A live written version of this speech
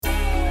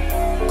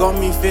Got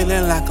me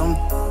feeling like I'm,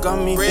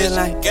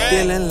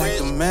 feeling like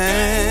a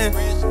man.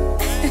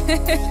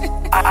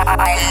 I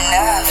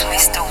love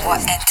Mr. What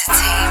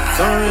Entertainment.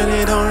 Don't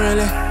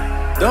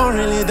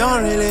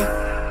really,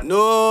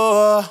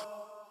 no.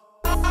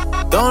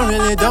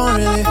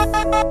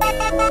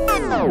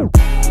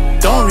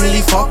 Don't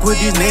really fuck with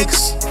these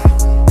niggas.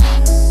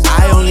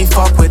 I only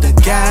fuck with the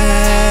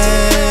gang.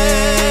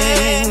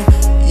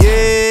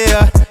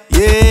 Yeah.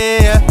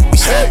 We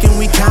stacking,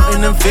 we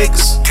counting them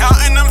figures.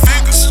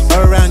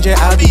 Around here,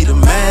 I'll be the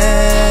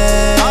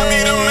man.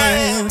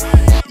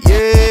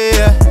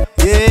 Yeah.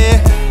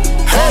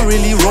 Don't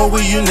really roll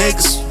with you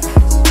niggas.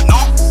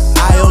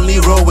 I only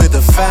roll with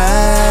the fam.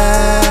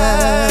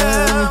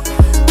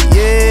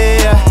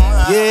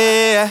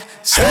 Yeah.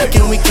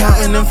 Stacking, we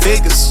counting them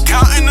figures.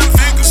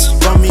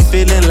 Got me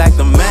feeling like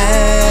the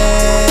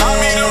man.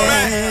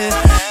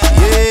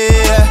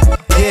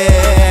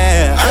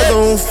 Yeah. I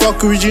don't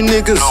fuck with you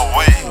niggas.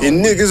 You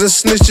niggas are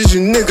snitches,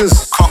 you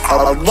niggas.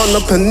 I run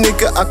up a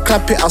nigga, I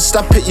clap it, I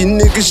slap it. You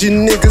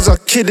niggas are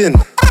kidding.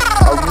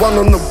 I run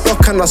on the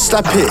block and I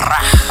slap it.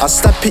 I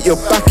slap it, your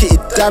back it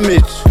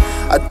damage.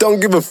 I don't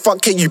give a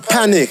fuck, you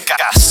panic.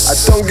 I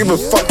don't give a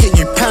fuck,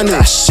 you panic.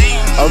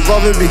 I'd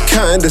rather be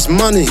counting this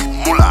money.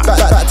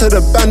 Back to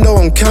the bando,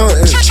 I'm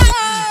counting.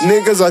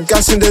 Niggas are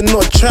gassing, they're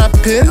not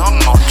trapping.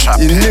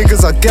 You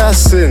niggas are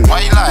gassing.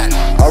 Why you lying?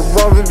 I'd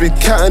rather be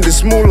counting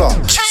this moolah.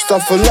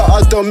 Stuff a lot,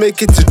 I don't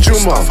make it to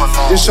Juma.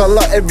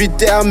 Inshallah, every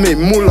day I make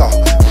moolah.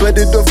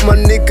 Bedded off my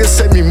niggas,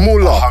 send me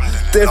moolah.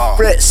 They're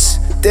threats,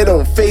 they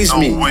don't faze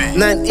me.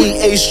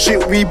 98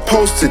 shit we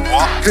posted.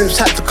 Glimpse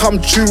had to come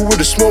true with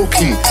a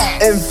smoky.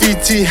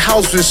 MVT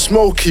house with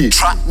smoky.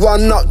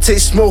 Run up, take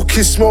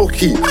smoky.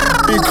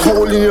 Big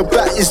hole in your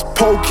back is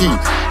pokey.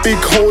 Big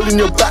hole in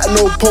your back,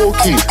 no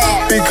pokey.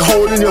 Big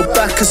hole in your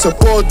back, it's a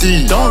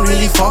body. Don't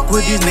really fuck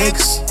with these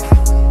niggas.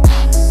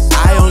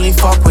 I only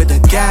fuck with the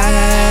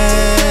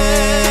gang.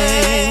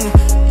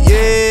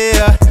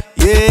 Yeah.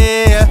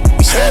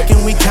 We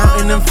stacking, we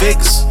counting them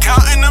figures.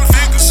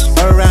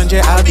 Around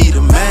here, I'll be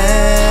the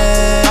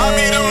man.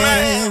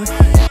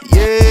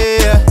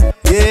 Yeah.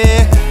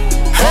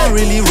 Don't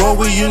really roll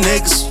with you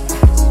niggas.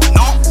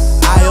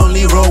 I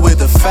only roll with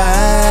the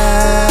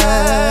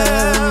fam.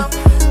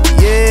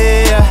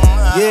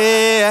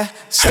 Yeah.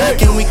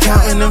 Stacking, we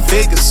counting them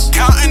figures.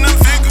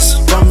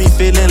 Got me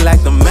feeling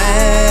like the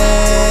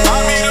man.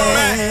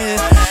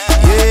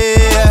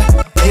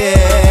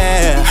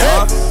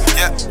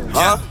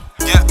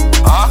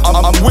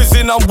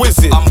 I'm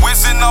whizzing.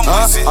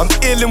 I'm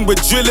illin'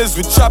 with drillers,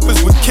 with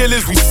trappers, with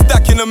killers. We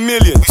stacking a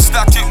million. We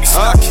stack it.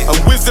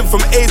 I'm whizzing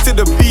from A to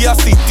the B, I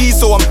see D,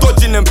 so I'm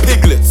dodging them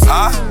piglets.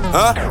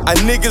 And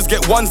niggas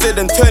get 1Z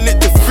and turn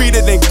it to 3,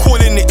 then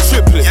calling it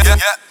triplets. Yeah.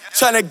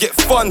 Tryna get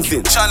funds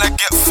in.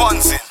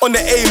 On the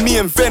A, me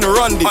and Ven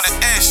run this. On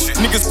the airstrip.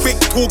 Niggas quick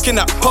talking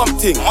that pump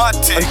ting. Mud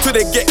ting. Until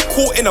they get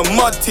caught in a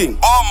mud ting.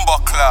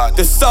 Bomber cloud.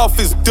 The south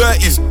is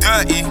dirty.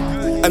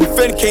 And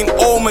Ven came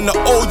home and the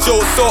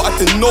Ojo so I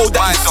to know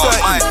that he's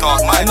certain.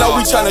 And now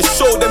we tryna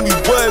show them we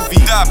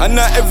worthy. And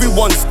now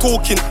everyone's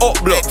talking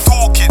up block.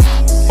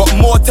 But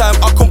more time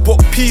I can put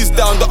peas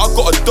down that I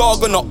got a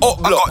dog on the up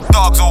block. I got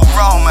dogs all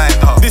round, man.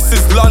 This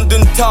is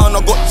London town,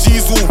 I got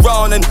G's all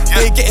round and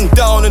they getting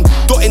down and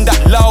dotting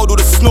that loud or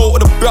the snow or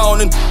the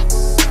brown and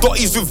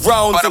dotties with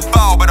rounds. By the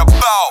bow.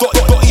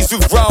 Dotties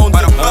with rounds.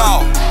 By the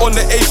bow. On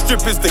the A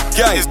strip is the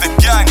gang.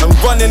 And And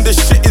running the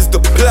shit is the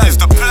plan.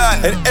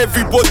 plan. And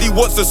everybody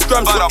wants a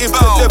scram, so By the if bow.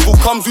 the devil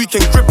comes, we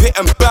can grip it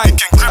and bang.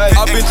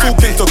 I've been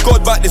talking to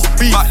God about this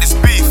beef.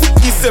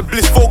 He said,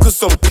 Bliss,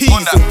 focus on peace.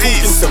 On that And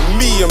talking peace. to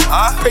me and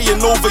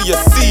praying over your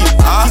seed.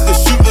 Keep the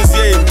shooters,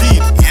 yeah,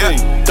 indeed.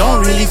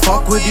 Don't really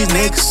fuck with these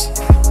niggas.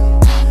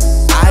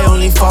 I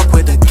only fuck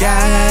with the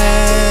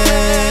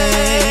gang.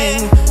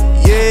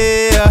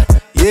 Yeah.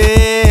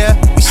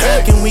 We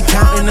stacking, we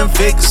counting them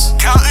figures.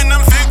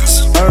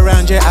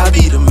 Around here, I'll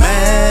be the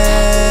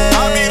man.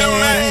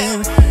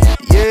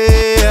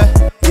 Yeah.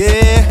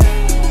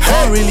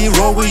 Don't really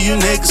roll with you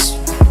niggas.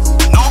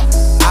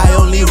 I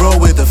only roll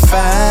with the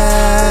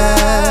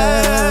fam.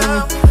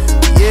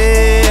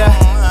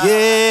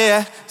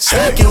 Yeah.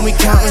 Stacking, we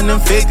counting them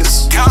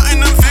figures.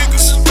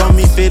 Got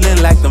me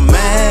feeling like the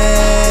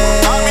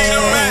man.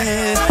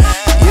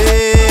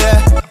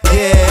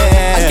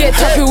 Yeah. I get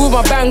trappy with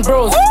my bang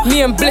bros.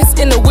 Me and Bliss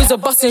in the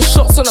wizard busting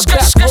shots on the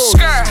back road.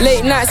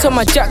 Late nights on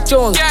my Jack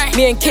Jones.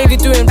 Me and KV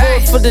doing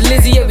roads for the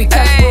Lizzie, yeah, we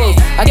cash rolls.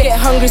 I get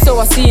hungry so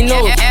I see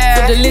no.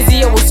 For the Lizzie,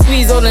 yeah, we'll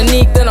squeeze on the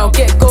knee, then I'll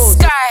get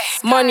gold.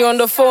 Money on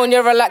the phone,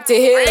 yeah, I like to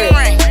hear it.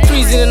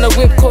 Freezing in the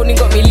whip code and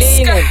got me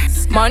leaning.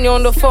 Money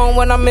on the phone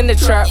when I'm in the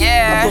trap.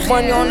 I put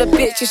money on the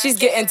bitch and she's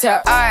getting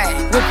tapped.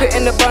 Whip it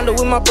in the bundle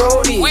with my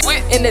brody.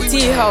 In the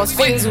tea house,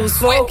 things all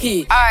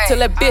smoky.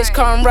 Till a bitch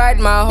come ride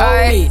my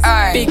homie.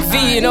 Big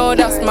V, you know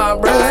that's my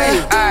brody.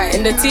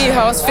 In the tea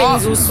house,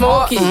 things all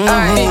smoky.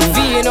 Big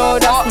V, you know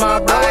that's my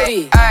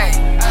brody.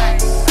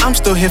 I'm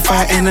still here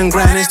fighting and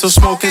grinding, still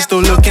smoking,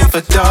 still looking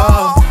for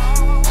dough.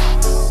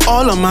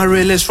 All of my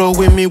realists roll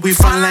with me, we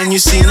frontline, you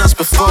seen us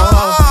before.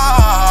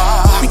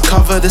 We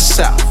cover the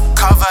south.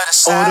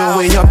 All the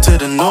way up to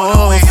the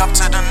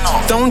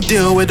north. Don't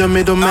deal with the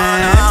middleman.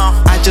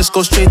 I just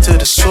go straight to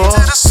the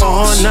source.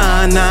 Oh,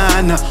 nah,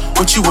 nah, nah.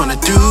 What you wanna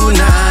do?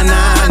 Nah,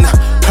 nah, nah.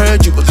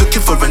 Heard you were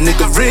looking for a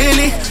nigga,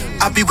 really?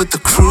 I be with the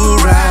crew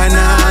right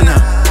now, nah.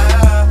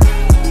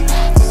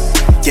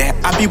 Yeah,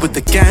 I be with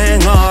the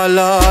gang, oh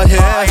Lord,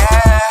 yeah.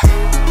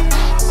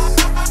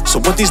 So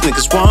what these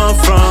niggas want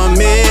from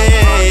me,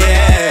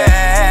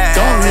 yeah.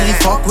 Don't really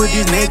fuck with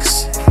these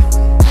niggas.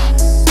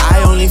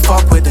 I only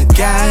fuck with the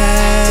gang.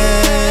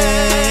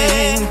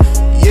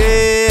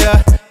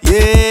 Yeah,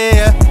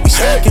 yeah. We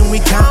stacking, we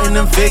counting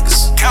them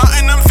figures.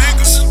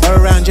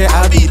 Around here,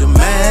 I be the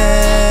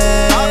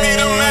man.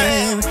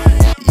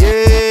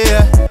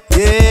 Yeah,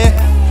 yeah.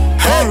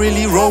 Don't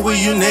really roll with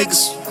you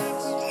niggas.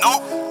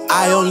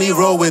 I only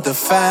roll with the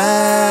fam.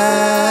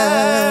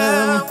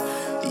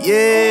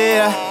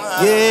 Yeah,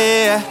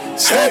 yeah.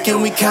 Stacking,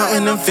 we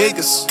counting them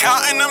figures.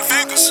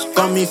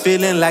 Got me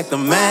feeling like the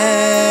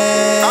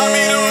man.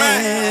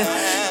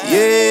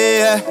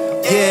 Yeah,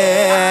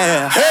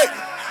 yeah.